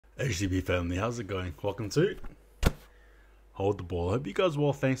HCB family, how's it going? Welcome to Hold the Ball. Hope you guys are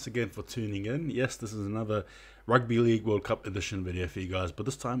well. Thanks again for tuning in. Yes, this is another Rugby League World Cup edition video for you guys, but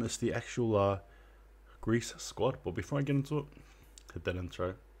this time it's the actual Greece squad. But before I get into it, hit that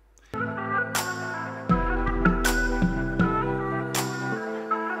intro.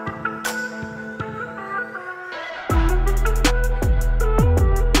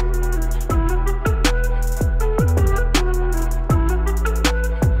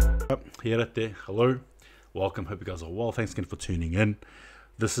 Here, hello, welcome, hope you guys are well. Thanks again for tuning in.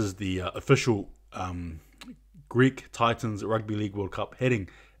 This is the official Greek Titans Rugby League World Cup heading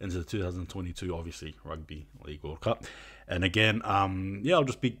into the 2022 obviously Rugby League World Cup. And again, yeah, I'll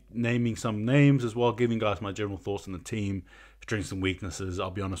just be naming some names as well, giving guys my general thoughts on the team, strengths and weaknesses.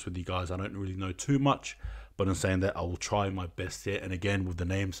 I'll be honest with you guys, I don't really know too much, but in saying that, I will try my best here. And again, with the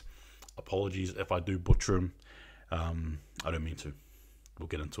names, apologies if I do butcher them. I don't mean to. We'll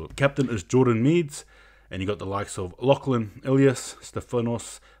get into it. Captain is Jordan Meads, and you got the likes of Lachlan, Illias,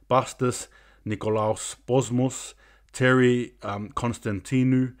 Stefanos Bastis, Nikolaos Bosmos, Terry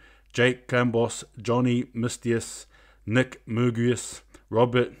Konstantinou, Jake Cambos, Johnny Mistius, Nick Murgius,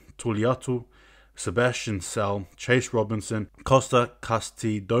 Robert Tuliatu, Sebastian Sal, Chase Robinson, Costa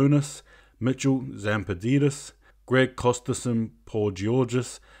Castidonis, Mitchell Zampadidis, Greg Costerson, Paul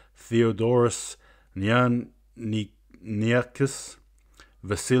Georges, Theodoros Nian Niakis,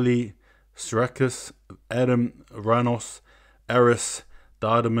 Vasily Strakis, Adam Ranos, Aris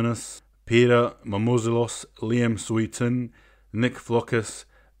Dardaminus, Peter Mamouzelos, Liam Suitin, Nick Flokas,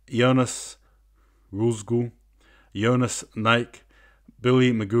 Jonas Ruzgu, Jonas Naik,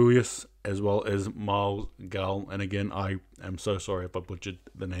 Billy Magulius, as well as Miles Gal. And again, I am so sorry if I butchered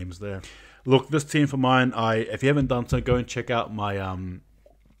the names there. Look, this team for mine, if you haven't done so, go and check out my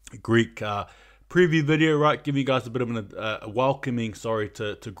Greek preview video, right? Give you guys a bit of a welcoming,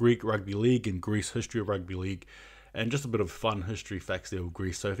 to Greek Rugby League and Greece history of Rugby League, and just a bit of fun history facts there with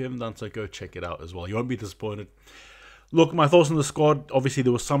Greece. So if you haven't done so, go check it out as well. You won't be disappointed. Look, my thoughts on the squad. Obviously,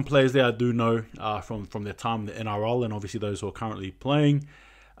 there were some players there I do know from their time in the NRL, and obviously those who are currently playing.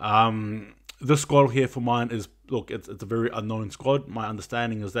 This squad here for mine is, look, it's a very unknown squad. My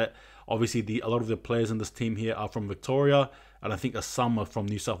understanding is that obviously a lot of the players in this team here are from Victoria, and I think some are from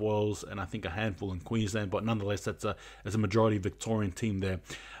New South Wales, and I think a handful in Queensland, but nonetheless, it's a majority Victorian team there.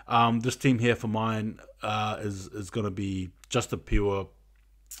 This team here for mine is going to be just a pure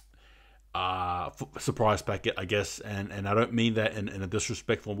surprise packet, I guess, and I don't mean that in a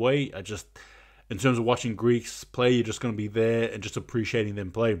disrespectful way. I just, in terms of watching Greeks play, you're just going to be there and just appreciating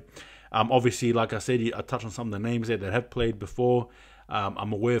them play. Obviously, like I said, I touched on some of the names there that have played before.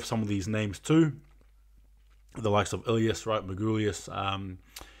 I'm aware of some of these names too. The likes of Illias, right, Magulius.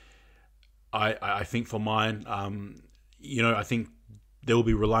 I think for mine, I think they will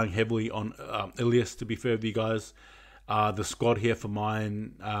be relying heavily on Illias, to be fair with you guys. The squad here for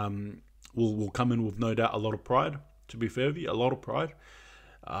mine will come in with no doubt a lot of pride, to be fair with you, a lot of pride.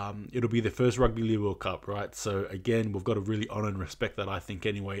 It'll be the first Rugby League World Cup, right? So again, we've got to really honor and respect that, I think,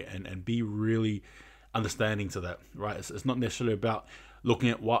 anyway, and be really understanding to that, right? It's not necessarily about looking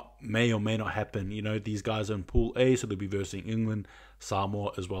at what may or may not happen. You know, these guys are in Pool A, so they'll be versing England,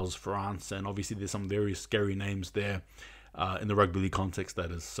 Samoa, as well as France, and obviously there's some very scary names there in the rugby league context,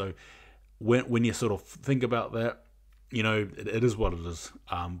 that is. So when you sort of think about that, you know, it is what it is.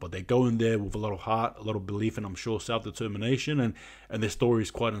 But they go in there with a lot of heart, a lot of belief, and I'm sure self-determination, and their story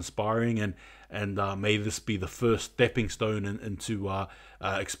is quite inspiring, and may this be the first stepping stone into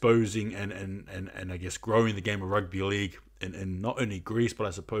exposing and I guess growing the game of rugby league in not only Greece, but I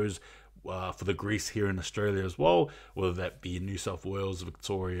suppose for the Greece here in Australia as well, whether that be in New South Wales,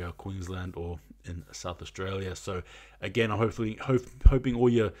 Victoria, Queensland, or in South Australia. So again, I'm hoping all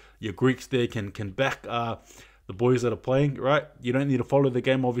your Greeks there can back the boys that are playing, right? You don't need to follow the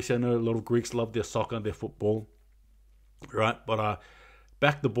game. Obviously, I know a lot of Greeks love their soccer, their football, right? But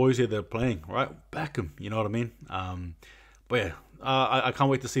back the boys here that are playing, right? Back them, you know what I mean? But yeah, I can't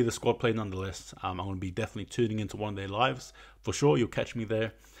wait to see the squad play nonetheless. I'm going to be definitely tuning into one of their lives for sure. You'll catch me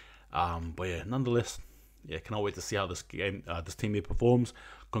there. But yeah, nonetheless, yeah, cannot wait to see how this team here performs.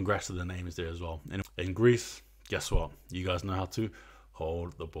 Congrats to the names there as well. And in Greece, guess what? You guys know how to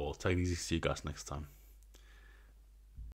hold the ball. Take it easy. See you guys next time.